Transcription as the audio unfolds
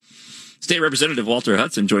State Representative Walter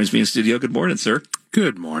Hudson joins me in studio. Good morning, sir.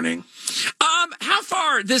 Good morning. How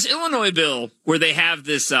far this Illinois bill where they have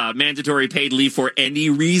this mandatory paid leave for any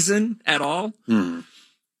reason at all?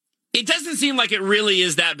 It doesn't seem like it really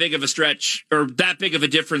is that big of a stretch or that big of a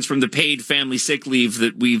difference from the paid family sick leave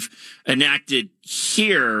that we've enacted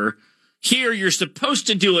here. Here, you're supposed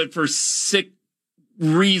to do it for sick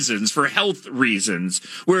reasons, for health reasons,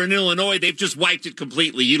 where in Illinois, they've just wiped it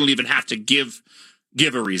completely. You don't even have to give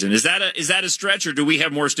a reason. Is that a stretch, or do we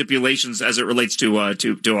have more stipulations as it relates to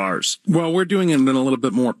ours? Well, we're doing it in a little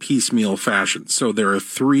bit more piecemeal fashion. So there are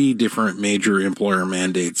 3 different major employer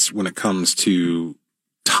mandates when it comes to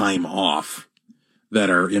time off that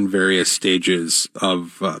are in various stages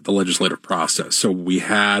of the legislative process. So we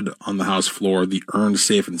had on the House floor the earned,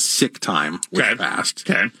 safe, and sick time, which passed.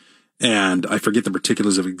 Okay. And I forget the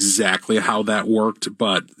particulars of exactly how that worked,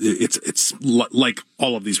 but it's like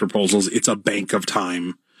all of these proposals. It's a bank of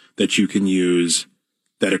time that you can use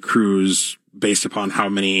that accrues based upon how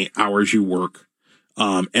many hours you work.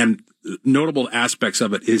 And notable aspects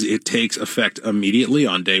of it is it takes effect immediately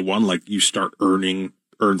on day one. Like you start earning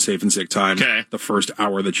earned, safe, and sick time the first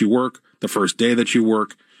hour that you work, the first day that you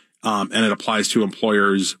work. And it applies to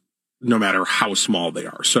employers no matter how small they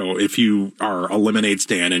are. So if you are a lemonade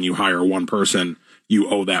stand and you hire one person, you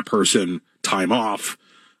owe that person time off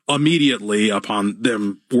immediately upon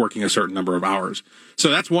them working a certain number of hours. So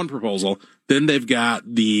that's one proposal. Then they've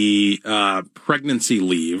got the pregnancy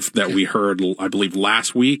leave that we heard, I believe,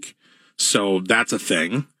 last week. So that's a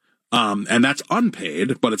thing. And that's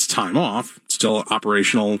unpaid, but it's time off. It's still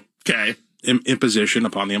operational imposition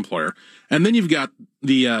upon the employer. And then you've got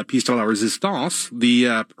the piece de la resistance,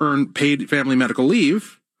 the earned paid family medical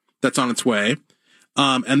leave that's on its way.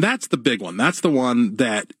 And that's the big one. That's the one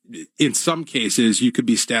that in some cases you could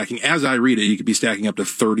be stacking, as I read it, you could be stacking up to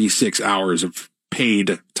 36 hours of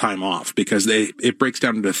paid time off because it breaks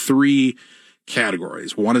down into 3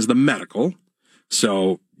 categories. One is the medical.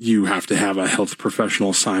 So you have to have a health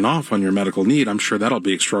professional sign off on your medical need. I'm sure that'll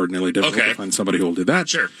be extraordinarily difficult to find somebody who will do that.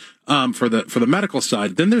 Sure. For the medical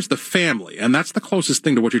side, then there's the family, and that's the closest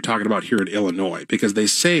thing to what you're talking about here in Illinois, because they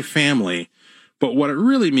say family, but what it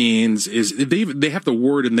really means is they have the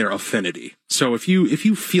word in their affinity. So if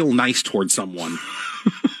you feel nice towards someone,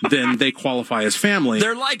 then they qualify as family.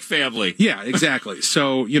 They're like family. Yeah, exactly.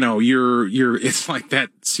 So, you're it's like that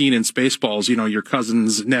scene in Spaceballs, your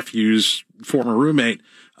cousin's nephew's former roommate.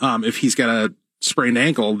 If he's got a sprained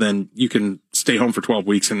ankle, then you can stay home for 12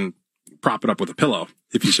 weeks and prop it up with a pillow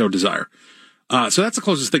if you so desire. So that's the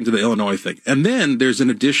closest thing to the Illinois thing. And then there's an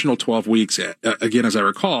additional 12 weeks, again, as I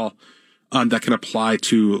recall, that can apply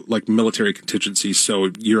to like military contingencies. So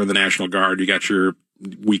you're in the National Guard, you got your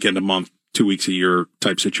weekend a month, 2 weeks a year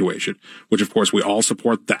type situation, which of course we all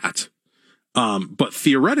support that. But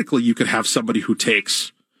theoretically, you could have somebody who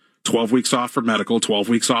takes 12 weeks off for medical, 12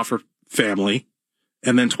 weeks off for family,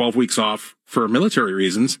 and then 12 weeks off for military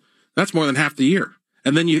reasons. That's more than half the year.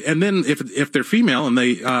 And then if they're female and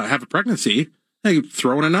they have a pregnancy, they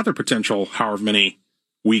throw in another potential however many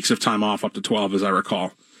weeks of time off, up to 12, as I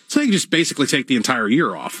recall. So you can just basically take the entire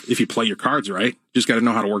year off if you play your cards right. Just got to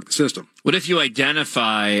know how to work the system. What if you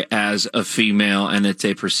identify as a female and it's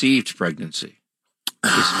a perceived pregnancy?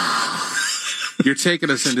 You're taking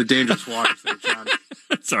us into dangerous waters there, John.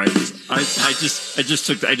 Sorry, I just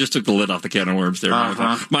took the lid off the can of worms there.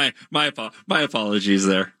 My apologies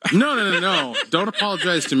there. No. Don't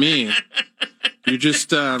apologize to me. You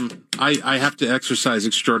just I have to exercise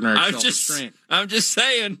extraordinary self-restraint. I'm just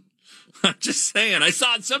saying. I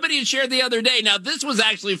saw somebody had shared the other day. Now, this was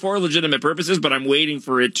actually for legitimate purposes, but I'm waiting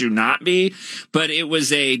for it to not be. But it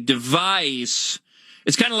was a device.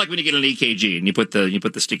 It's kind of like when you get an EKG and you put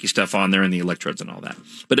the sticky stuff on there and the electrodes and all that.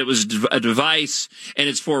 But it was a device, and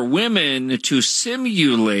it's for women to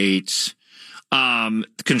simulate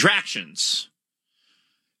contractions.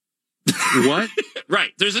 What?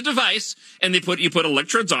 Right. There's a device, and you put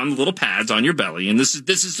electrodes on, little pads on your belly, and this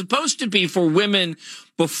is supposed to be for women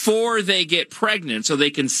before they get pregnant, so they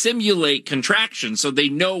can simulate contractions, so they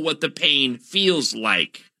know what the pain feels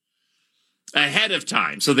like ahead of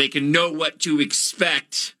time, so they can know what to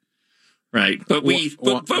expect. Right. But we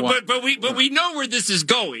know where this is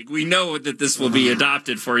going. We know that this will be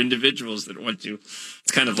adopted for individuals that want to.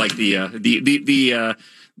 It's kind of like the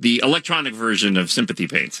electronic version of sympathy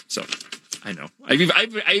pains. So I know.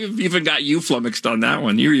 I've even got you flummoxed on that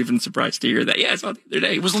one. You're even surprised to hear that. Yeah, I saw it the other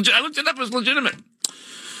day. It was I looked it up. It was legitimate.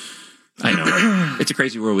 I know. It's a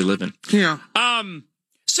crazy world we live in. Yeah.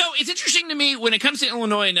 So it's interesting to me when it comes to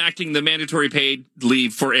Illinois enacting the mandatory paid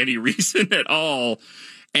leave for any reason at all.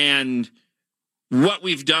 And what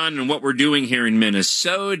we've done and what we're doing here in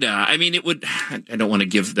Minnesota, I mean, I don't want to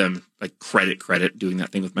give them like credit doing that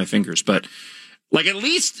thing with my fingers, but like at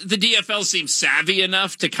least the DFL seems savvy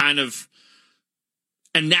enough to kind of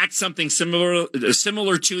enact something similar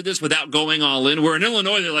to this without going all in. Where in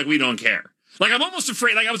Illinois, they're like, we don't care. Like, I'm almost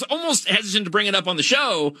afraid, like I was almost hesitant to bring it up on the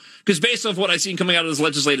show because based off what I've seen coming out of this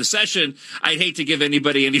legislative session, I'd hate to give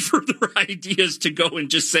anybody any further ideas to go and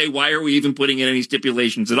just say, why are we even putting in any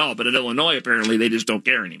stipulations at all? But in Illinois, apparently they just don't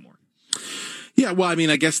care anymore. Yeah, well, I mean,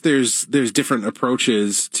 I guess there's different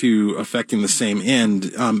approaches to affecting the same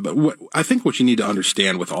end. But I think what you need to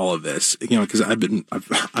understand with all of this, because I'm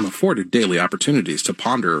afforded daily opportunities to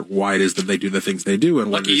ponder why it is that they do the things they do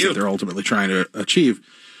and what it is that they're ultimately trying to achieve.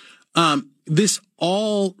 This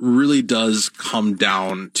all really does come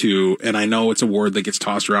down to, and I know it's a word that gets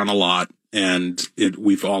tossed around a lot and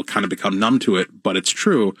we've all kind of become numb to it, but it's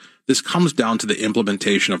true. This comes down to the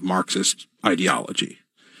implementation of Marxist ideology.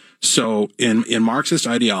 So in Marxist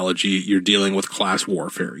ideology, you're dealing with class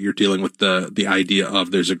warfare. You're dealing with the idea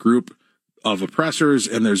of there's a group of oppressors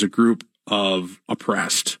and there's a group of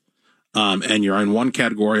oppressed. And you're in one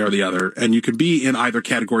category or the other, and you can be in either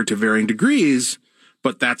category to varying degrees,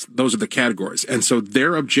 but those are the categories. And so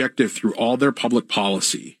their objective through all their public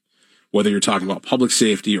policy, whether you're talking about public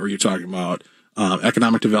safety or you're talking about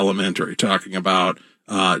economic development or you're talking about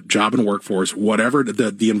job and workforce, whatever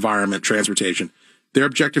the environment, transportation, their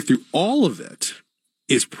objective through all of it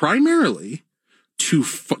is primarily to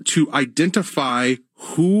identify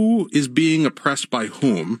who is being oppressed by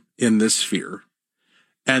whom in this sphere,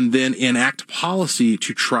 and then enact policy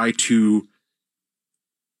to try to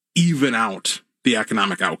even out the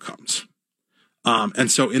economic outcomes. And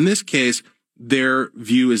so in this case, their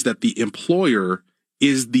view is that the employer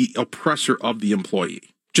is the oppressor of the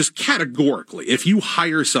employee. Just categorically, if you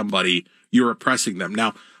hire somebody, you're oppressing them.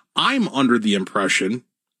 Now, I'm under the impression,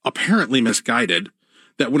 apparently misguided,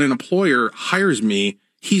 that when an employer hires me,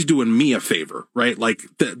 he's doing me a favor, right? Like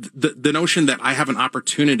the notion that I have an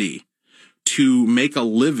opportunity to make a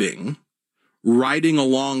living riding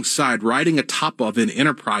atop of an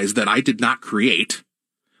enterprise that I did not create.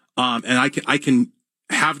 And I can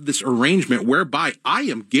have this arrangement whereby I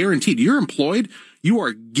am guaranteed, you're employed, you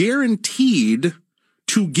are guaranteed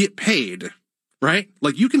to get paid, right?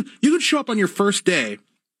 Like you can show up on your first day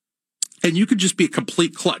and you could just be a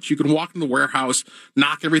complete clutch. You can walk in the warehouse,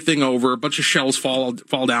 knock everything over, a bunch of shells fall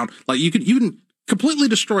down. Like you can completely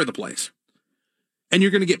destroy the place and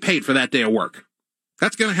you're going to get paid for that day of work.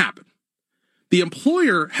 That's going to happen. The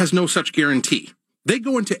employer has no such guarantee. They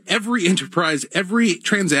go into every enterprise, every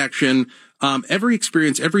transaction, every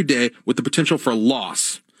experience, every day with the potential for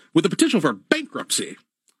loss, with the potential for bankruptcy.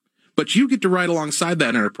 But you get to ride alongside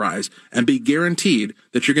that enterprise and be guaranteed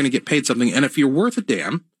that you're going to get paid something. And if you're worth a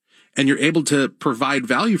damn and you're able to provide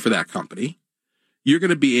value for that company, you're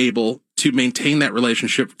going to be able to maintain that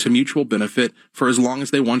relationship to mutual benefit for as long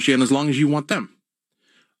as they want you and as long as you want them.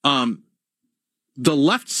 The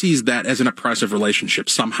left sees that as an oppressive relationship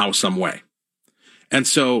somehow, some way. And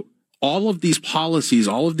so all of these policies,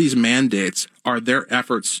 all of these mandates are their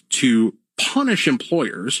efforts to punish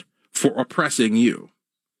employers for oppressing you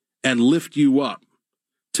and lift you up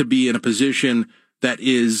to be in a position that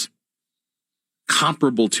is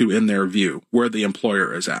comparable to, in their view, where the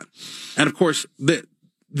employer is at. And of course,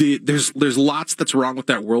 there's lots that's wrong with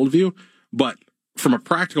that worldview, but from a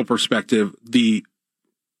practical perspective, the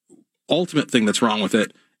ultimate thing that's wrong with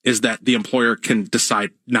it is that the employer can decide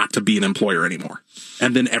not to be an employer anymore.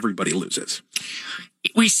 And then everybody loses.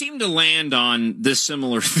 We seem to land on this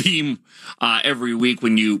similar theme every week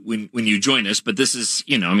when you join us, but this is,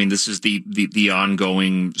 this is the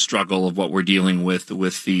ongoing struggle of what we're dealing with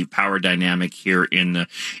the power dynamic here in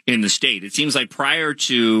the state. It seems like prior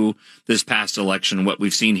to this past election, what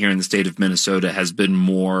we've seen here in the state of Minnesota has been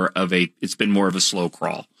more of a slow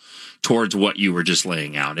crawl towards what you were just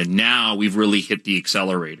laying out. And now we've really hit the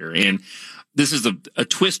accelerator. And this is a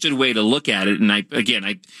twisted way to look at it. And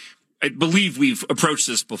I believe we've approached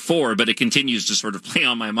this before, but it continues to sort of play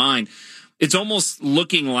on my mind. It's almost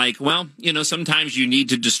looking like, sometimes you need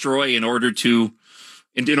to destroy in order to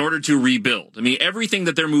rebuild. I mean, everything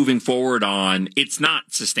that they're moving forward on, it's not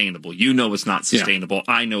sustainable. It's not sustainable.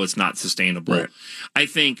 Yeah. I know it's not sustainable. Right. I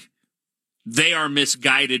think they are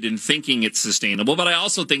misguided in thinking it's sustainable, but I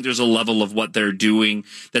also think there's a level of what they're doing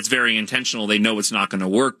that's very intentional. They know it's not going to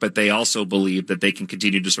work, but they also believe that they can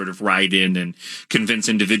continue to sort of ride in and convince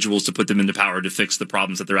individuals to put them into power to fix the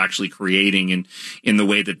problems that they're actually creating in the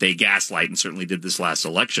way that they gaslight and certainly did this last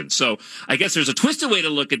election. So I guess there's a twisted way to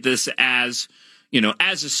look at this as,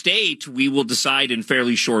 as a state, we will decide in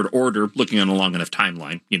fairly short order, looking on a long enough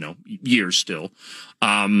timeline, years still,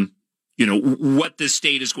 what this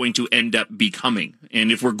state is going to end up becoming.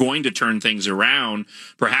 And if we're going to turn things around,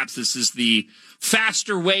 perhaps this is the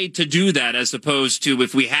faster way to do that, as opposed to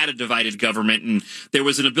if we had a divided government and there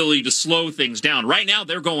was an ability to slow things down. Right now,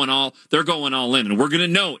 they're going all in, and we're going to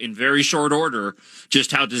know in very short order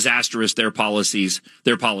just how disastrous their policies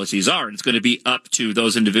are. And it's going to be up to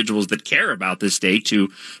those individuals that care about this state to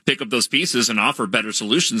pick up those pieces and offer better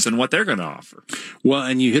solutions than what they're going to offer. Well,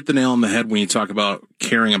 and you hit the nail on the head when you talk about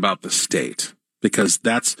caring about the state, because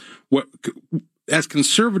that's what, as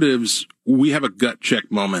conservatives, we have a gut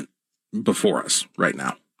check moment before us right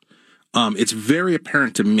now. It's very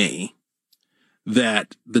apparent to me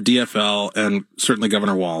that the DFL and certainly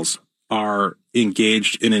Governor Walz are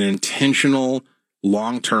engaged in an intentional,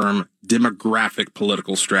 long-term demographic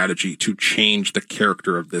political strategy to change the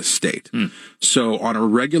character of this state. So on a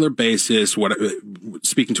regular basis,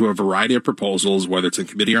 speaking to a variety of proposals, whether it's in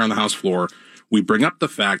committee or on the House floor, we bring up the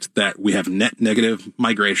fact that we have net negative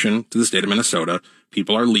migration to the state of Minnesota.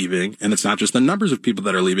 People are leaving, and it's not just the numbers of people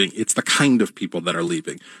that are leaving, it's the kind of people that are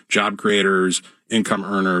leaving. Job creators, income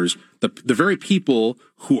earners, the very people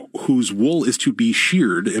whose wool is to be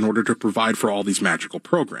sheared in order to provide for all these magical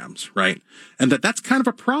programs, right? And that's kind of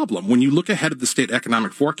a problem. When you look ahead at the state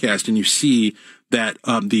economic forecast and you see that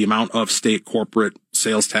the amount of state corporate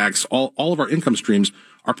sales tax, all of our income streams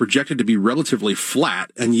are projected to be relatively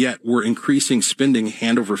flat, and yet we're increasing spending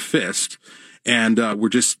hand over fist, and we're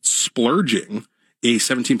just splurging a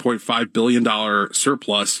 $17.5 billion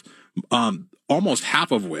surplus, almost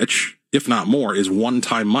half of which, if not more, is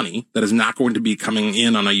one-time money that is not going to be coming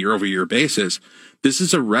in on a year-over-year basis. This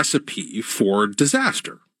is a recipe for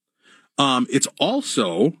disaster. It's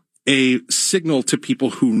also a signal to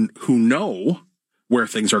people who know where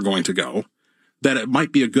things are going to go that it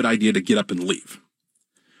might be a good idea to get up and leave.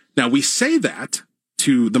 Now, we say that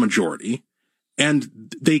to the majority,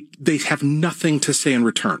 and they have nothing to say in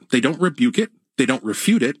return. They don't rebuke it. They don't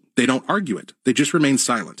refute it. They don't argue it. They just remain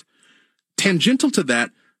silent. Tangential to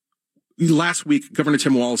that, last week, Governor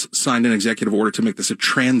Tim Walz signed an executive order to make this a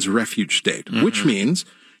trans refuge state, which means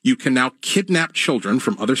you can now kidnap children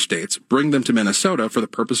from other states, bring them to Minnesota for the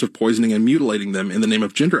purpose of poisoning and mutilating them in the name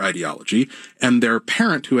of gender ideology, and their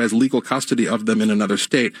parent who has legal custody of them in another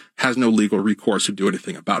state has no legal recourse to do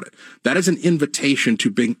anything about it. That is an invitation to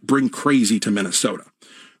bring crazy to Minnesota.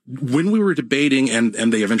 When we were debating, and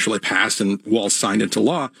they eventually passed and Walz signed into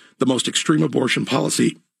law, the most extreme abortion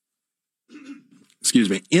policy,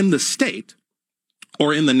 in the state,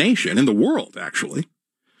 or in the nation, in the world, actually,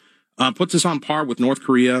 puts us on par with North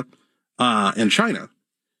Korea and China.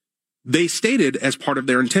 They stated as part of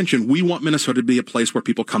their intention, we want Minnesota to be a place where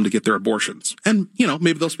people come to get their abortions. And,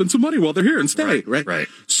 maybe they'll spend some money while they're here and stay, right? Right.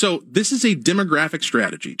 So this is a demographic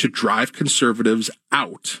strategy to drive conservatives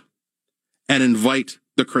out and invite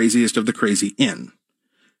the craziest of the crazy in.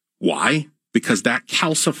 Why? Because that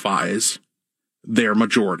calcifies their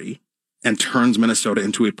majority and turns Minnesota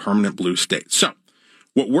into a permanent blue state. So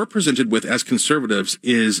what we're presented with as conservatives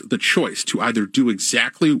is the choice to either do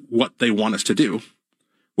exactly what they want us to do,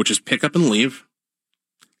 which is pick up and leave,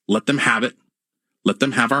 let them have it, let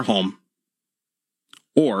them have our home,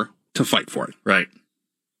 or to fight for it. Right.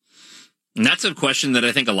 And that's a question that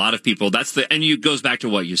I think a lot of people, and it goes back to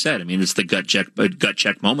what you said. I mean, it's the gut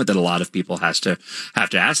check moment that a lot of people have to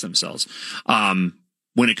ask themselves.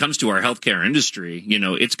 When it comes to our healthcare industry,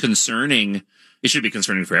 it's concerning. It should be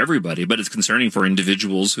concerning for everybody, but it's concerning for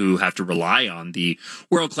individuals who have to rely on the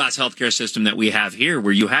world-class healthcare system that we have here,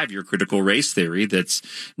 where you have your critical race theory that's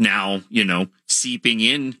now, seeping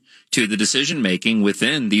in to the decision-making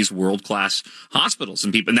within these world-class hospitals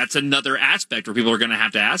and people. And that's another aspect where people are going to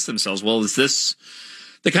have to ask themselves, well, is this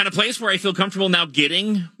the kind of place where I feel comfortable now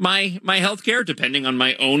getting my health care, depending on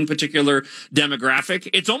my own particular demographic?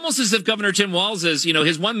 It's almost as if Governor Tim Walz is,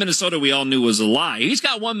 his one Minnesota we all knew was a lie. He's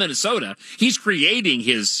got one Minnesota. He's creating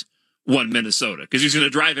his one Minnesota because he's going to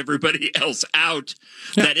drive everybody else out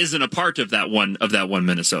that isn't a part of that one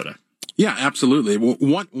Minnesota. Yeah, absolutely.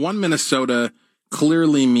 One Minnesota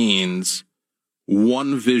clearly means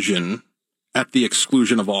one vision at the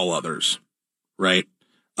exclusion of all others, right?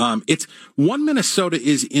 It's one Minnesota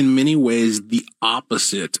is in many ways the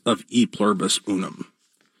opposite of e pluribus unum.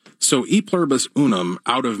 So e pluribus unum,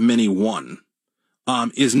 out of many one,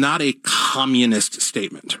 is not a communist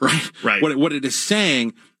statement, right? Right. What it is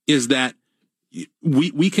saying is that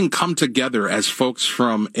we can come together as folks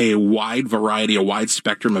from a wide variety, a wide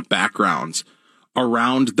spectrum of backgrounds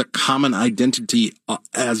around the common identity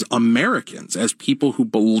as Americans, as people who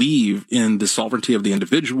believe in the sovereignty of the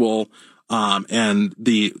individual,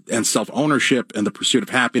 and self-ownership and the pursuit of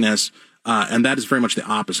happiness. And that is very much the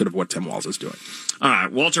opposite of what Tim Walz is doing. All right.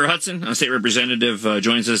 Walter Hudson, a state representative,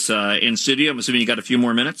 joins us in studio. I'm assuming you got a few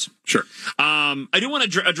more minutes. Sure. I do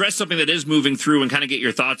want to address something that is moving through and kind of get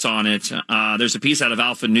your thoughts on it. There's a piece out of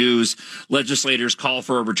Alpha News. Legislators call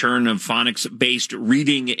for a return of phonics-based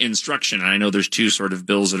reading instruction. And I know there's two sort of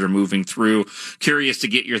bills that are moving through. Curious to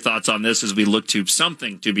get your thoughts on this as we look to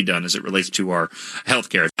something to be done as it relates to our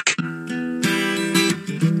healthcare.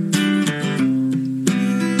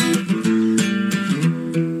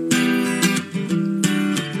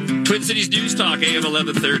 Twin Cities News Talk, AM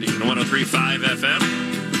 1130, 103.5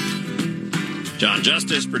 FM. John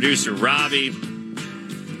Justice, producer Robbie,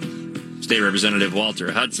 State Representative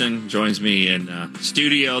Walter Hudson joins me in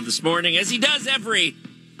studio this morning, as he does every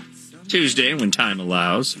Tuesday when time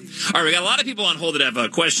allows. All right, we got a lot of people on hold that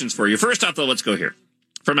have questions for you. First off, though, let's go here.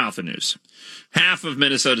 From Alpha News. Half of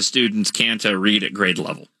Minnesota students can't read at grade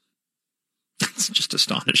level. It's just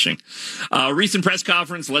astonishing. Recent press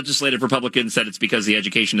conference, legislative Republicans said it's because the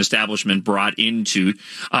education establishment bought into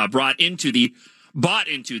the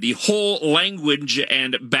whole language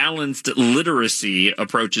and balanced literacy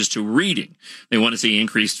approaches to reading. They want to see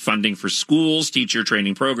increased funding for schools, teacher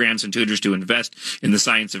training programs, and tutors to invest in the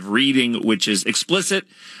science of reading, which is explicit,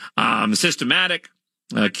 systematic,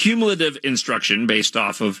 cumulative instruction based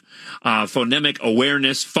off of phonemic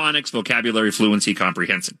awareness, phonics, vocabulary, fluency,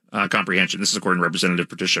 comprehension. This is according to Representative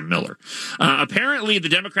Patricia Miller. Apparently, the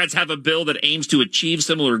Democrats have a bill that aims to achieve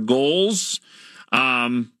similar goals,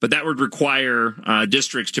 but that would require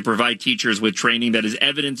districts to provide teachers with training that is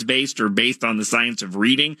evidence-based or based on the science of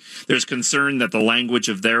reading. There's concern that the language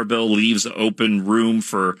of their bill leaves open room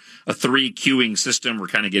for a 3-queuing system. We're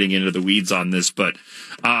kind of getting into the weeds on this, but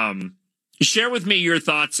share with me your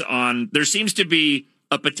thoughts on, there seems to be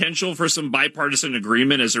a potential for some bipartisan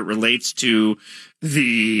agreement as it relates to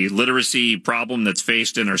the literacy problem that's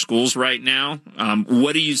faced in our schools right now.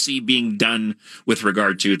 What do you see being done with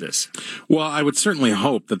regard to this? Well, I would certainly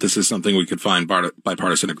hope that this is something we could find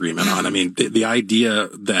bipartisan agreement on. I mean, the idea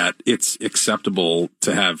that it's acceptable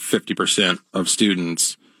to have 50% of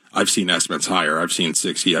students, I've seen estimates higher, I've seen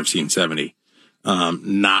 60, I've seen 70,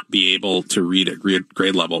 not be able to read at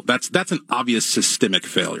grade level. That's an obvious systemic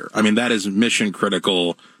failure. I mean, that is mission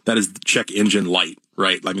critical. That is check engine light,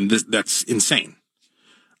 right? I mean, that's insane.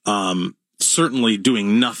 Certainly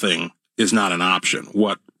doing nothing is not an option.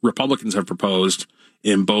 What Republicans have proposed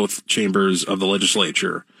in both chambers of the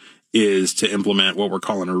legislature is to implement what we're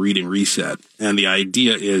calling a reading reset. And the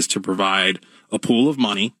idea is to provide a pool of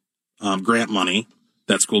money, grant money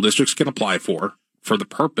that school districts can apply for the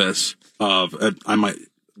purpose of,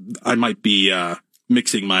 I might be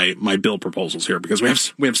mixing my bill proposals here because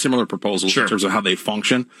we have similar proposals in terms of how they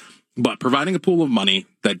function, but providing a pool of money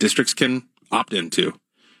that districts can opt into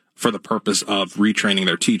for the purpose of retraining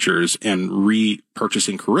their teachers and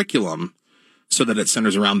repurchasing curriculum so that it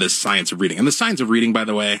centers around this science of reading. And the science of reading, by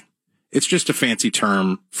the way, it's just a fancy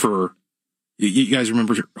term for, you guys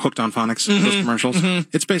remember Hooked on Phonics, those commercials? Mm-hmm.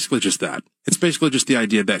 It's basically just that. It's basically just the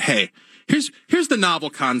idea that, hey, here's the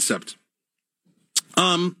novel concept.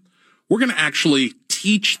 We're going to actually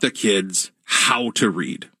teach the kids how to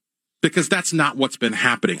read because that's not what's been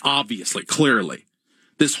happening. Obviously, clearly,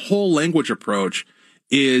 this whole language approach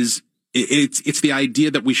it's the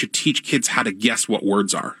idea that we should teach kids how to guess what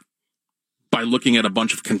words are by looking at a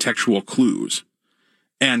bunch of contextual clues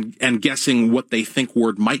and guessing what they think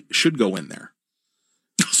word should go in there.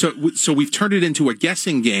 So we've turned it into a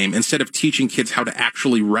guessing game instead of teaching kids how to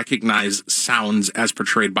actually recognize sounds as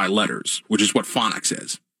portrayed by letters, which is what phonics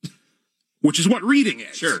is, which is what reading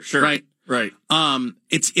is. Sure. Right.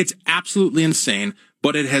 It's absolutely insane,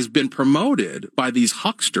 but it has been promoted by these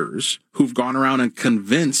hucksters who've gone around and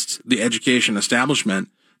convinced the education establishment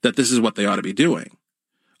that this is what they ought to be doing.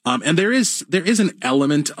 And there is an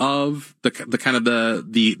element of the kind of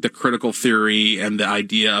the critical theory and the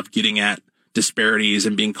idea of getting at disparities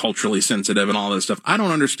and being culturally sensitive and all this stuff. I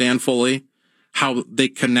don't understand fully how they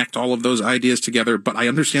connect all of those ideas together, but I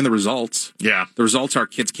understand the results. Yeah. The results are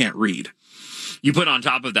kids can't read. You put on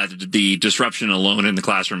top of that the disruption alone in the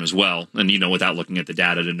classroom as well. And, without looking at the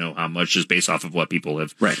data to know how much, just based off of what people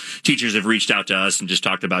have, teachers have reached out to us and just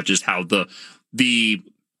talked about just how the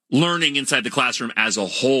learning inside the classroom as a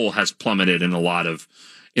whole has plummeted in a lot of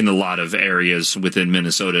areas within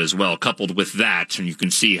Minnesota as well. Coupled with that, and you can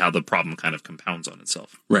see how the problem kind of compounds on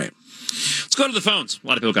itself. Right. Let's go to the phones. A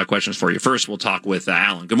lot of people got questions for you. First, we'll talk with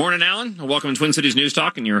Alan. Good morning, Alan. Welcome to Twin Cities News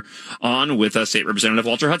Talk, and you're on with State Representative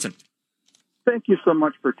Walter Hudson. Thank you so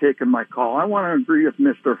much for taking my call. I want to agree with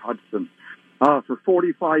Mr. Hudson. For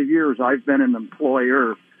 45 years, I've been an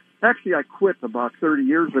employer Actually, I quit about 30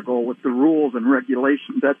 years ago with the rules and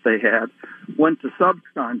regulations that they had, went to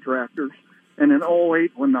subcontractors, and in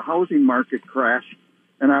 '08, when the housing market crashed,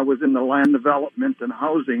 and I was in the land development and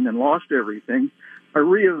housing and lost everything, I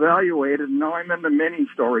reevaluated, and now I'm in the mini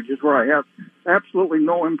storages where I have absolutely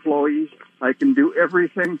no employees. I can do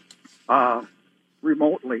everything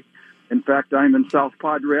remotely. In fact, I'm in South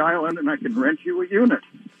Padre Island, and I can rent you a unit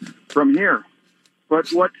from here.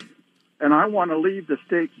 And I want to leave the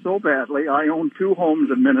state so badly. I own 2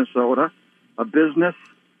 homes in Minnesota, a business,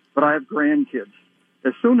 but I have grandkids.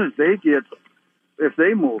 As soon as if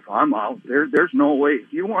they move, I'm out. There's no way.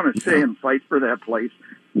 If you want to stay and fight for that place,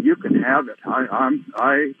 you can have it.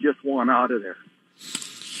 I just want out of there.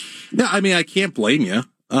 Yeah, I mean, I can't blame you.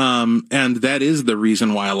 And that is the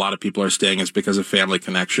reason why a lot of people are staying, is because of family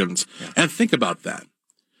connections. Yeah. And think about that.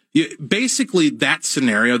 Basically, that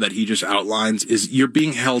scenario that he just outlines is you're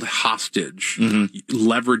being held hostage,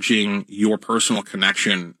 leveraging your personal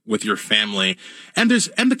connection with your family. And there's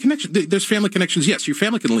family connections. Yes, your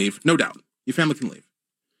family can leave, no doubt. Your family can leave.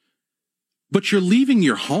 But you're leaving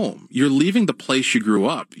your home. You're leaving the place you grew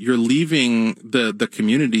up. You're leaving the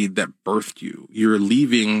community that birthed you. You're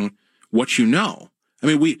leaving what you know. I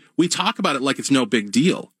mean, we talk about it like it's no big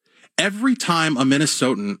deal. Every time a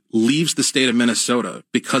Minnesotan leaves the state of Minnesota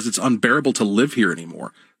because it's unbearable to live here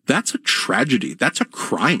anymore, that's a tragedy. That's a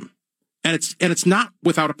crime. And it's not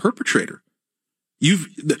without a perpetrator.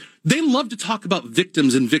 They love to talk about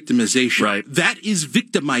victims and victimization. Right. That is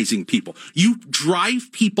victimizing people. You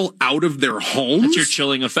drive people out of their homes. That's your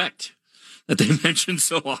chilling effect that they mention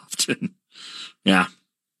so often. Yeah.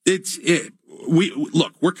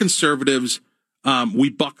 Look, we're conservatives. We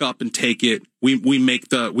buck up and take it. We make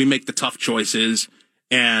the tough choices,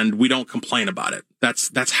 and we don't complain about it.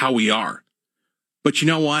 That's how we are. But you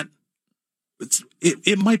know what?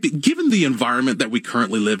 It might be, given the environment that we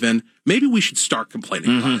currently live in, maybe we should start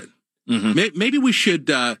complaining about it. Maybe we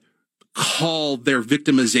should call their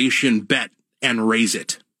victimization bet and raise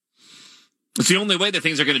it. It's the only way that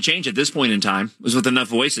things are going to change at this point in time, is with enough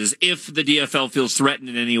voices. If the DFL feels threatened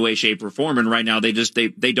in any way, shape, or form, and right now they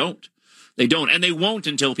don't. They don't, and they won't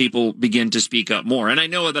until people begin to speak up more. And I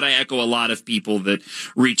know that I echo a lot of people that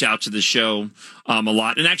reach out to the show a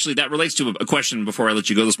lot. And actually, that relates to a question before I let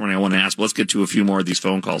you go this morning I want to ask. But let's get to a few more of these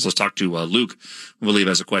phone calls. Let's talk to Luke, who I believe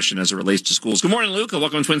has a question as it relates to schools. Good morning, Luke.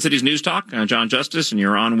 Welcome to Twin Cities News Talk. John Justice, and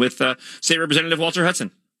you're on with State Representative Walter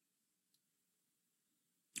Hudson.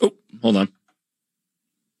 Oh, hold on.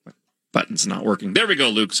 Button's not working. There we go,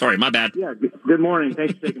 Luke. Sorry, my bad. Yeah, good morning.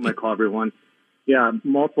 Thanks for taking my call, everyone. Yeah,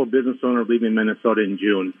 multiple business owners leaving Minnesota in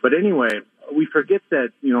June. But anyway, we forget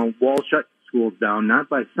that, Wall shut schools down, not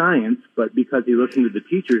by science, but because he listened to the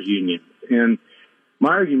teachers union. And my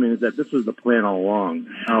argument is that this was the plan all along.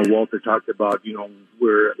 Walter talked about,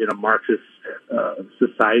 we're in a Marxist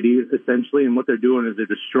society, essentially, and what they're doing is they're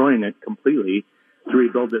destroying it completely to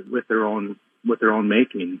rebuild it with their own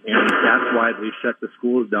making. And that's why they shut the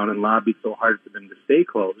schools down and lobbied so hard for them to stay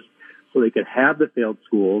closed, so they could have the failed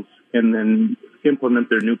schools and then implement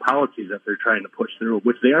their new policies that they're trying to push through,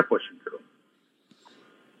 which they are pushing through.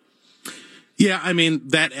 Yeah, I mean,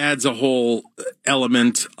 that adds a whole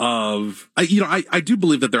element of, I do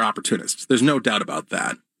believe that they're opportunists. There's no doubt about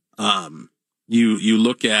that. You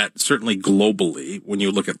look at, certainly globally, when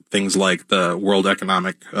you look at things like the World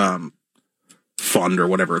Economic Fund or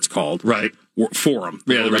whatever it's called. Right. Forum.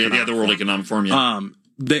 The World Economic Forum, yeah.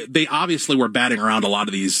 They obviously were batting around a lot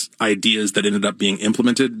of these ideas that ended up being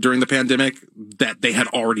implemented during the pandemic that they had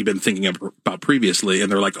already been thinking about previously.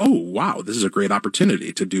 And they're like, oh, wow, this is a great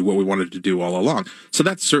opportunity to do what we wanted to do all along. So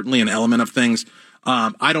that's certainly an element of things.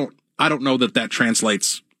 I don't know that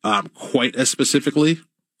translates quite as specifically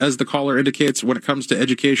as the caller indicates when it comes to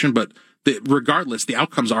education. But regardless, the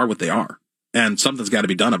outcomes are what they are. And something's got to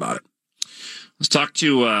be done about it. Let's talk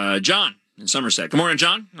to John in Somerset. Good morning,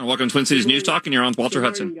 John. Welcome to Twin Cities News Talk, and you're on with Walter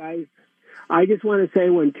Hudson. Guys. I just want to say,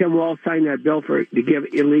 when Tim Walz signed that bill to give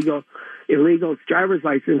illegal driver's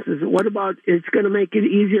licenses, what about it's going to make it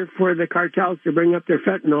easier for the cartels to bring up their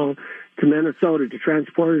fentanyl to Minnesota to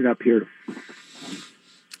transport it up here? I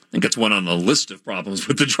think it's one on the list of problems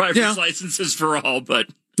with the driver's licenses for all, but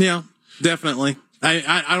yeah, definitely.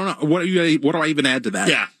 I don't know. What do I even add to that?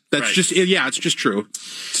 Yeah, that's right. It's just true.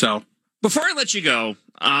 So before I let you go,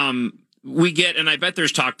 we get, and I bet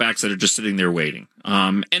there's talkbacks that are just sitting there waiting.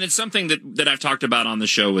 And it's something that I've talked about on the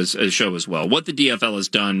show as well. What the DFL has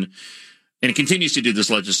done, and it continues to do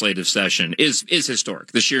this legislative session, is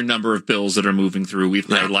historic. The sheer number of bills that are moving through. We've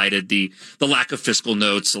highlighted the lack of fiscal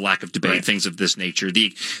notes, the lack of debate, things of this nature.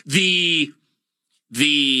 The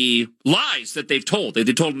the lies that they've told. They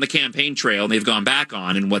told on the campaign trail, and they've gone back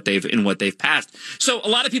on in what they've passed. So a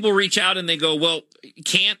lot of people reach out and they go, well,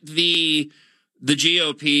 can't the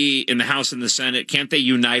GOP in the House and the Senate, can't they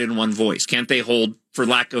unite in one voice? Can't they hold, for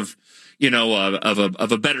lack of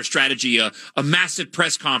of a better strategy, a massive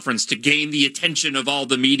press conference to gain the attention of all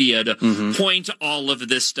the media to point all of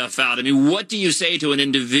this stuff out? I mean, what do you say to an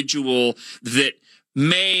individual that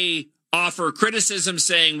may offer criticism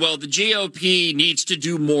saying, well, the GOP needs to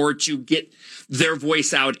do more to get their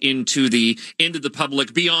voice out into the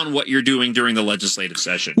public beyond what you're doing during the legislative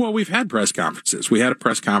session? Well, we've had press conferences. We had a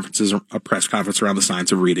press conference around the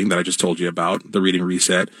science of reading that I just told you about, the reading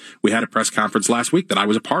reset. We had a press conference last week that I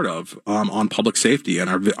was a part of on public safety and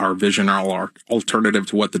our vision, our alternative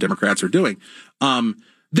to what the Democrats are doing.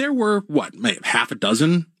 There were, maybe half a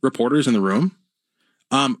dozen reporters in the room.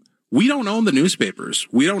 We don't own the newspapers.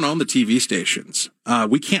 We don't own the TV stations.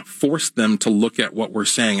 We can't force them to look at what we're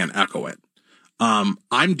saying and echo it.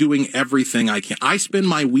 I'm doing everything I can. I spend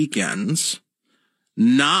my weekends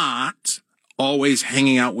not always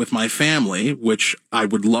hanging out with my family, which I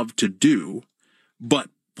would love to do, but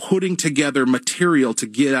putting together material to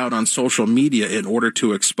get out on social media in order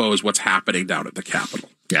to expose what's happening down at the Capitol.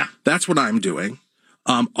 Yeah. That's what I'm doing.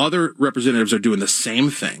 Other representatives are doing the same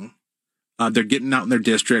thing. They're getting out in their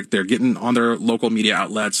district. They're getting on their local media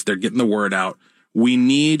outlets. They're getting the word out.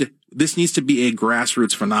 This needs to be a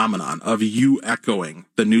grassroots phenomenon of you echoing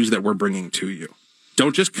the news that we're bringing to you.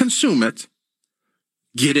 Don't just consume it.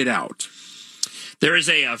 Get it out. There is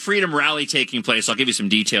a freedom rally taking place. I'll give you some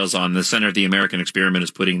details on. The Center of the American Experiment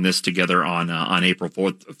is putting this together on April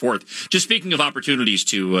 4th. Just speaking of opportunities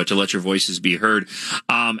to let your voices be heard.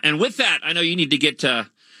 And with that, I know you need to get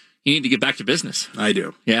back to business. I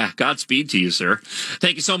do. Yeah. Godspeed to you, sir.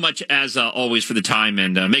 Thank you so much, as always, for the time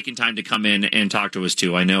and making time to come in and talk to us,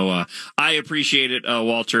 too. I know I appreciate it,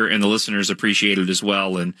 Walter, and the listeners appreciate it as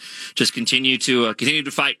well. And just continue to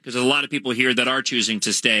fight, because there's a lot of people here that are choosing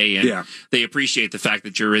to stay, and they appreciate the fact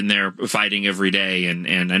that you're in there fighting every day.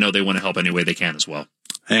 And I know they want to help any way they can as well.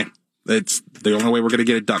 Hey, it's the only way we're going to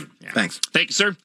get it done. Yeah. Thanks. Thank you, sir.